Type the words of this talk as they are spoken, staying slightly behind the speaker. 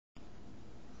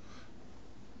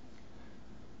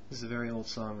This is a very old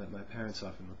song that my parents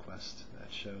often request at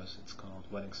shows. It's called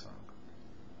Wedding Song.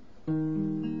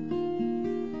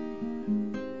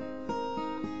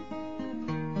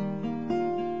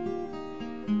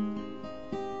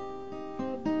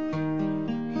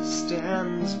 He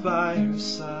stands by her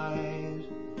side,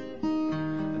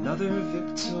 another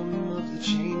victim of the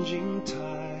changing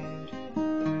tide.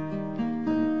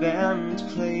 The band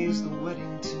plays the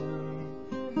wedding tune.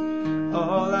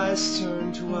 All eyes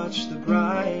turn to watch the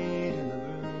bride in the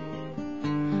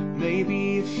room.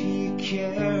 Maybe if he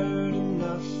cared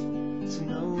enough to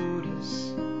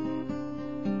notice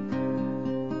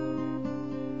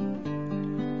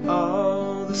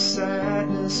all the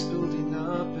sadness building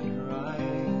up in her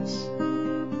eyes.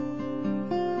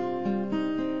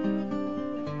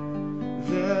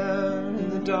 There in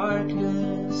the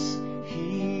darkness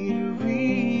he'd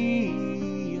realize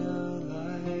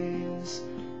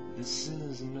this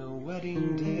is no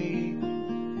wedding day.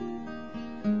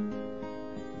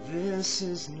 This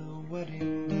is no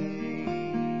wedding day.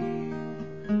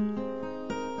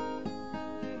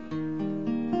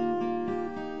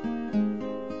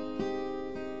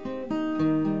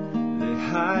 They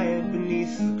hide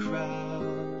beneath the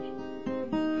crowd,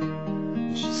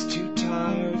 and she's too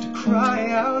tired to cry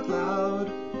out loud,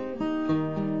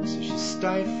 so she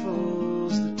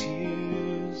stifles the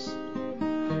tears,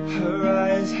 her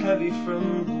eyes heavy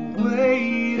from the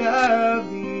weight of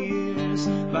the years.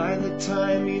 By the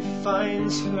time he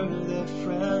finds her, their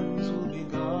friends will be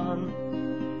gone,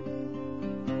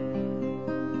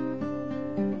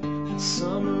 and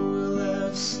summer will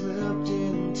have slipped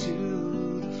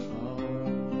into the fall.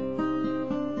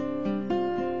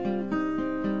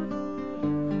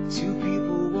 Two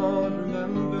people won't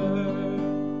remember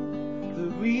the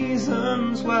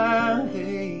reasons why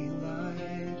they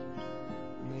lied,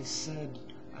 and they said,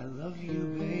 I love you,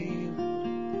 babe.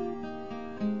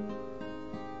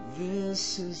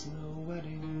 This is no